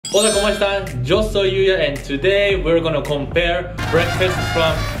Hola, ¿cómo están? Yo soy Yuya and today we're gonna compare breakfast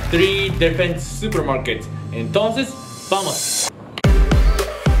from 3 different supermarkets. Entonces, vamos!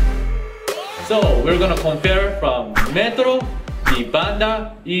 So, we're gonna compare from Metro,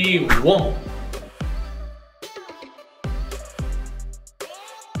 Vivanda y Wong.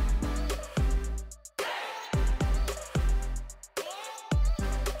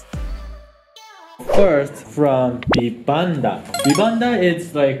 First, from Vivanda. Vivanda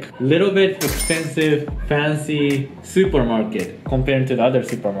is like a little bit expensive, fancy supermarket compared to the other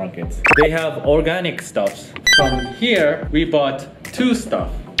supermarkets. They have organic stuffs. From here, we bought 2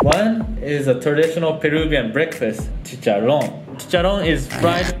 stuff. One is a traditional Peruvian breakfast, chicharrón. Chicharrón is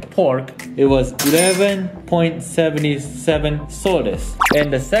fried pork. It was 11.77 soles.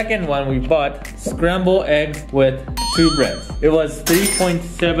 And the second one we bought, scrambled eggs with 2 breads. It was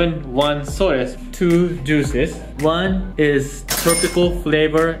 3.71 soles, 2 juices. One is tropical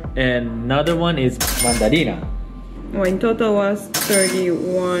flavor and another one is mandarina. Well, in total was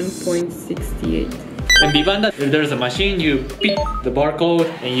 31.68. In Vivanda, if there's a machine, you beep the barcode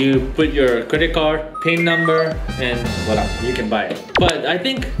and you put your credit card, PIN number, and voila, you can buy it. But I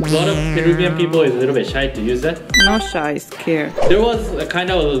think a lot of Peruvian people is a little bit shy to use that. Not shy, scared. There was a kind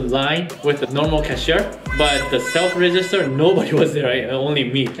of a line with the normal cashier, but the self-register, nobody was there, right? Only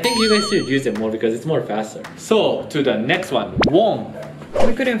me. I think you guys should use it more because it's more faster. So, to the next one, Wong.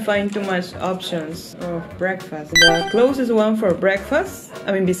 We couldn't find too much options of breakfast. The closest one for breakfast,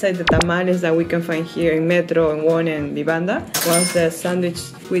 I mean besides the tamales that we can find here in Metro and Wong and Vivanda, was the sandwich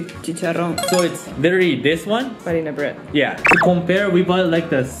with chicharrón. So it's literally this one? But in a bread. Yeah. To compare, we bought like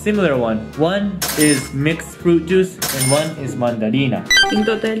the similar one. One is mixed fruit juice and one is mandarina. In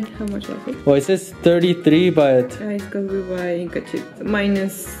total, how much was it? Well, it says 33, but... It's because we buy Inca chip.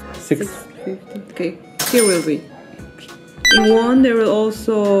 Minus 650. Okay, here will be. In one, there will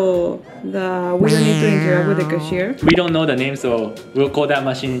also we don't need to interact with the cashier. We don't know the name, so we'll call that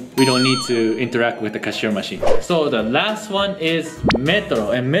machine. We don't need to interact with the cashier machine. So the last one is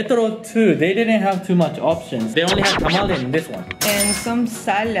Metro. And Metro too, they didn't have too much options. They only had tamale in this one. And some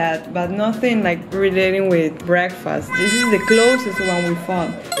salad, but nothing like relating with breakfast. This is the closest one we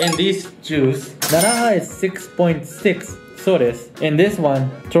found. And this juice, naranja is 6.6 soles. And this one,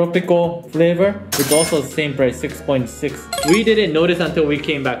 tropical flavor, it's also the same price, 6.6. We didn't notice until we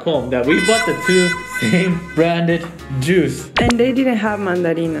came back home that we bought the 2 same branded juice. And they didn't have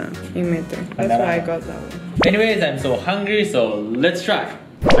mandarina in Metro. That's why I got that one. Anyways, I'm so hungry, so let's try.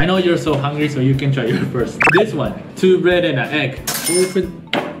 I know you're so hungry, so you can try yours first. This one, 2 bread and an egg. Open.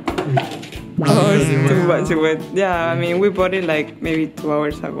 Oh, it's too much wet. Yeah, I mean, we bought it like maybe 2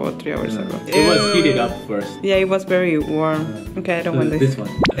 hours ago, 3 hours ago. It was heated up first. Yeah, it was very warm. Okay, I don't want this one.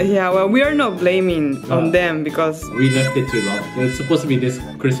 Yeah, well, we are not blaming on them because... we left it too long. It's supposed to be this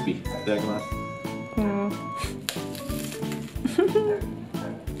crispy.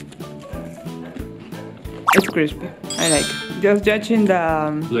 It's crispy. I like it. Just judging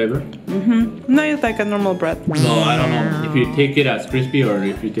the... flavor? No, it's like a normal bread. No, I don't know if you take it as crispy or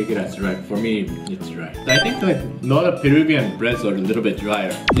if you take it as dry. For me, it's dry. I think like a lot of Peruvian breads are a little bit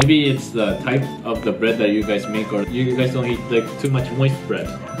drier. Maybe it's the type of the bread that you guys make, or you guys don't eat like too much moist bread.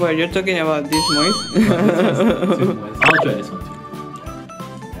 Well, you're talking about this moist? Too moist. I'll try this one too.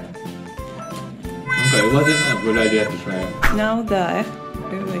 Okay, it wasn't a good idea to try it. Now the egg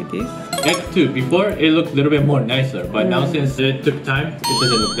is like this. Egg too. Before it looked a little bit more nicer, but now since it took time, it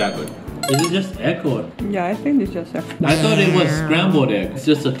doesn't look that good. Is it just egg or? Yeah, I think it's just egg. I thought it was scrambled egg. It's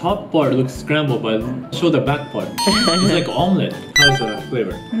just the top part looks scrambled, but show the back part. It's like omelet. How's the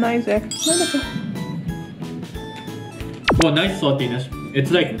flavor? Nice egg. Well, nice saltiness. It's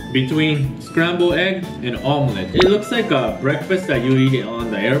like between scrambled egg and omelet. It looks like a breakfast that you eat it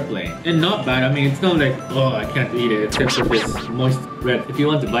on the airplane. And not bad. I mean, it's not like, oh, I can't eat it except for this moist bread. If you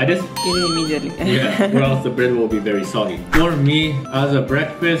want to buy this, eat it immediately. yeah, or else the bread will be very soggy. For me, as a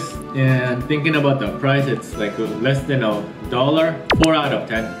breakfast and thinking about the price, it's like less than $1. 4 out of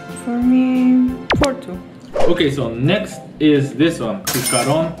 10. For me, 4 too. Okay, so next is this one,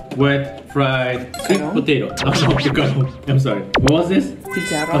 chicharrón with fried sweet potato. Oh no, chicharrón. I'm sorry. What was this?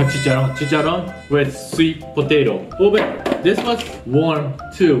 Chicharrón. Oh, chicharrón. Chicharrón with sweet potato. Oh, but this was warm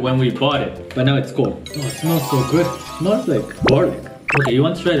too when we bought it, but now it's cold. Oh, it smells so good. It smells like garlic. Okay, you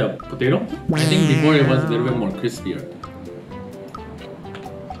want to try the potato? I think before it was a little bit more crispier.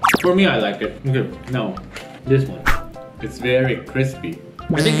 For me, I like it. Okay, now this one. It's very crispy.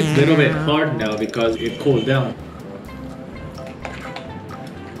 I think it's a little bit hard now because it cooled down.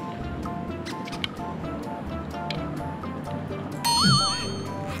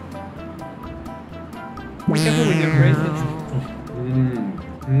 Be careful with your braces.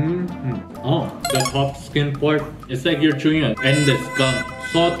 Oh, the top skin part, it's like you're chewing an endless gum.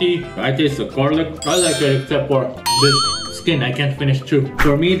 Salty, I taste the garlic. I like it except for this skin I can't finish chew.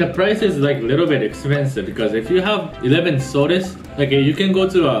 For me, the price is like a little bit expensive because if you have 11 sodas, like you can go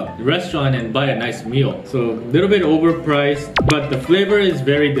to a restaurant and buy a nice meal. So a little bit overpriced, but the flavor is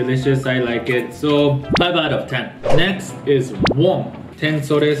very delicious. I like it. So 5 out of 10. Next is Wong. 10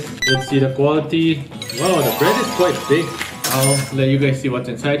 sodas. Let's see the quality. Wow, the bread is quite big. I'll let you guys see what's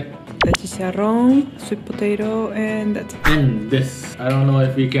inside. The chicharrón, sweet potato, and that's it. And this, I don't know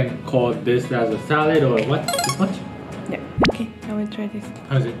if we can call this as a salad or what. This much? Yeah. Okay, I will try this.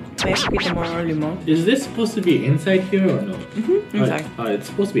 How is it? Maybe with more limon. Is this supposed to be inside here or no? Inside. It's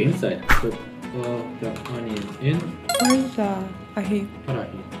supposed to be inside. Put the onion in. Where's the ají?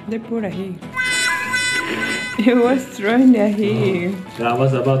 Parahi. They put ají. It was throwing the ají. I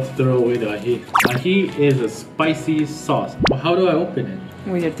was about to throw away the ají. Ají is a spicy sauce. Well, how do I open it?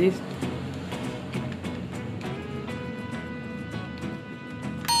 With your teeth.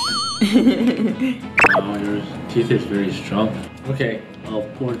 Wow, your teeth is very strong. Okay, I'll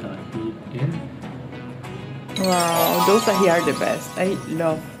pour the ají in. Wow, those ají are the best. I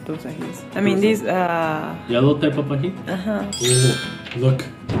love those ajís. I mean, these Yellow type of ají? Ooh, look,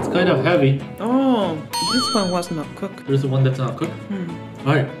 it's kind of heavy. Oh, this one was not cooked. There's the one that's not cooked.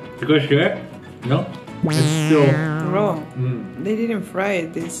 Alright, you guys share? No? It's still Raw. They didn't fry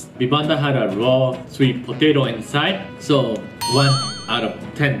it. This. Vivanda had a raw sweet potato inside, so 1 out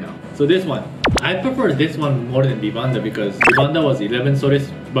of 10 now. So this one, I prefer this one more than Vivanda because Vivanda was 11 sodas,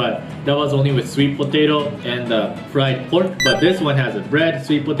 but that was only with sweet potato and fried pork. But this one has a bread,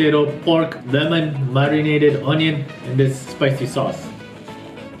 sweet potato, pork, lemon, marinated onion, and this spicy sauce.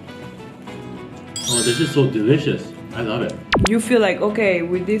 Oh, this is so delicious. I love it. You feel like, okay,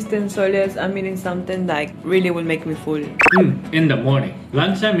 with these 10 soles, I'm eating something like really will make me full. In the morning.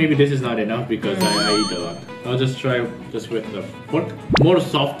 Lunchtime, maybe this is not enough because I eat a lot. I'll just try just with the pork. More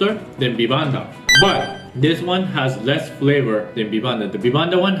softer than Vivanda. But this one has less flavor than Vivanda. The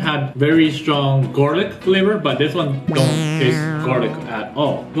Vivanda one had very strong garlic flavor, but this one don't taste garlic at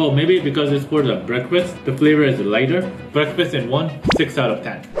all. Well, maybe because it's for the breakfast, the flavor is lighter. Breakfast in one, 6 out of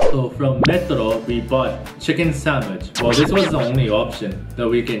 10. So from Metro, we bought chicken sandwich. Well, this was the only option that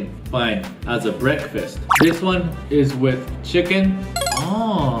we can find as a breakfast. This one is with chicken.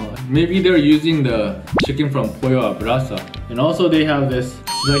 Oh, maybe they're using the chicken from Pollo a Brasa. And also they have this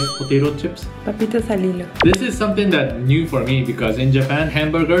sliced potato chips. Papitas al hilo. This is something that new for me because in Japan,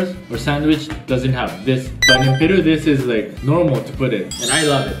 hamburgers or sandwich doesn't have this. But in Peru, this is like normal to put it. And I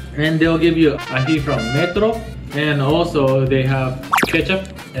love it. And they'll give you ají from Metro. And also they have ketchup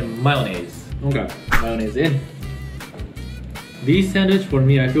and mayonnaise. Okay, mayonnaise in. These sandwich for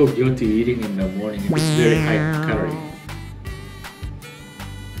me, I feel guilty eating in the morning. It's very high calorie.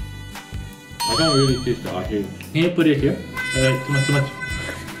 I don't really taste the ají. Can you put it here? Too much.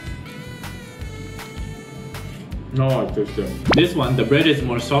 No, I taste it. This one, the bread is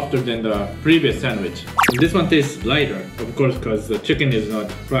more softer than the previous sandwich. And this one tastes lighter, of course, because the chicken is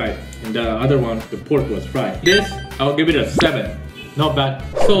not fried. And the other one, the pork was fried. This, I'll give it a 7. Not bad.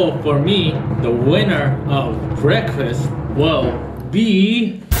 So for me, the winner of breakfast will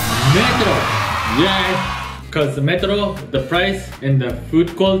be Metro. Yay! Because the Metro, the price and the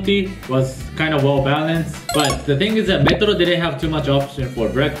food quality was kind of well balanced. But the thing is that Metro didn't have too much option for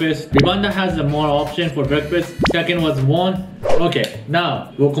breakfast. Vivanda has a more option for breakfast. Second was Wong. Okay,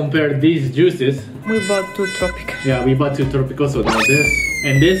 now we'll compare these juices. We bought 2 tropical. Yeah, we bought 2 tropical, so now this.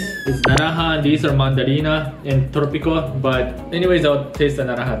 And this is naranja, and these are mandarina and tropico. But anyways, I'll taste the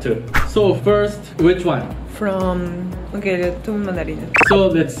naranja too. So first, which one? From, okay, the 2 mandarinas. So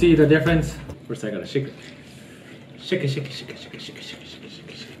let's see the difference. First I gotta shake it. Shake it.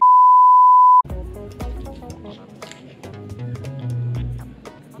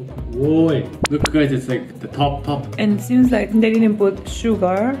 Whoa, look guys, it's like the top. And it seems like they didn't put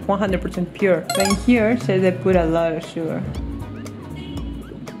sugar, 100% pure. But in here, says they put a lot of sugar.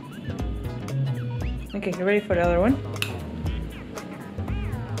 Okay, you ready for the other one?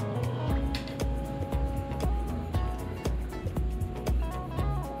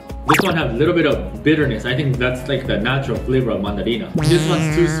 This one has a little bit of bitterness. I think that's like the natural flavor of mandarina. This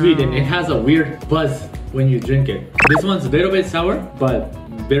one's too sweet and it has a weird buzz when you drink it. This one's a little bit sour, but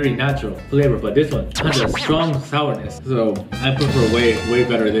very natural flavor, but this one has a strong sourness. So I prefer way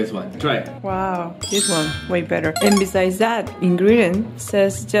better this one. Try it. Wow, this one way better. And besides that, ingredient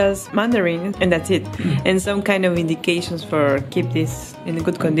says just mandarin and that's it. And some kind of indications for keep this in a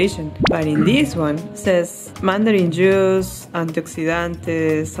good condition. But in this one says mandarin juice,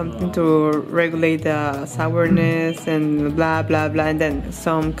 antioxidants, something to regulate the sourness and blah blah blah, and then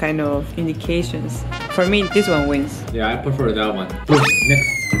some kind of indications. For me, this one wins. Yeah, I prefer that one. Next,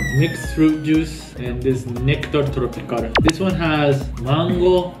 mixed fruit juice and this nectar tropical. This one has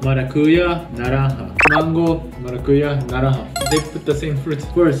mango, maracuya, naranja. Mango, maracuya, naranja. They put the same fruits.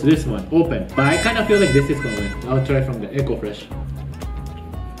 First, this one, open. But I kind of feel like this is gonna win. I'll try from the Eco Fresh.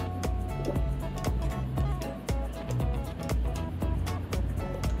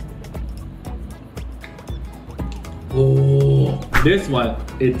 Oh, this one,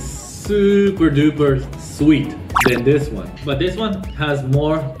 it's super duper sweet than this one, but this one has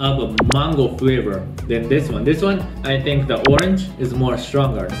more of a mango flavor than this one. This one, I think the orange is more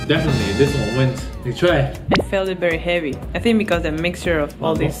stronger. Definitely this one wins. You try it. I felt it very heavy. I think because the mixture of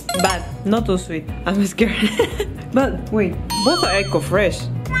all this, but not too sweet. I'm scared. But wait, both are Eco Fresh.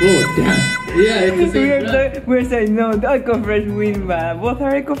 Oh damn. Yeah, it's the same brand. We're saying no, the Eco Fresh win, but both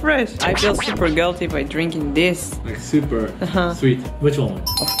are Eco Fresh. I feel super guilty by drinking this. Like super sweet. Which one?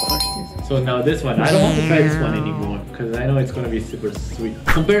 Of course this. So now this one, I don't want to try this one anymore because I know it's gonna be super sweet.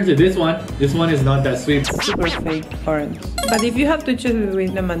 Compared to this one is not that sweet. Super fake orange. But if you have to choose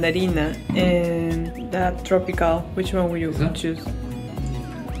between the mandarina and the tropical, which one would you choose?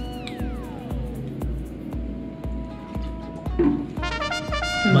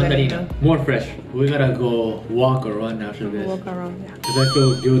 Mandarina, more fresh. We gotta go walk or run after this. Walk around, yeah. Because I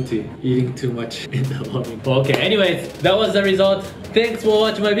feel guilty eating too much in the morning. Okay, anyways, that was the result. Thanks for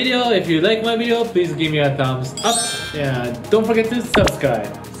watching my video. If you like my video, please give me a thumbs up. And don't forget to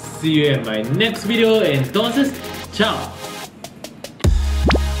subscribe. See you in my next video. Entonces, chao.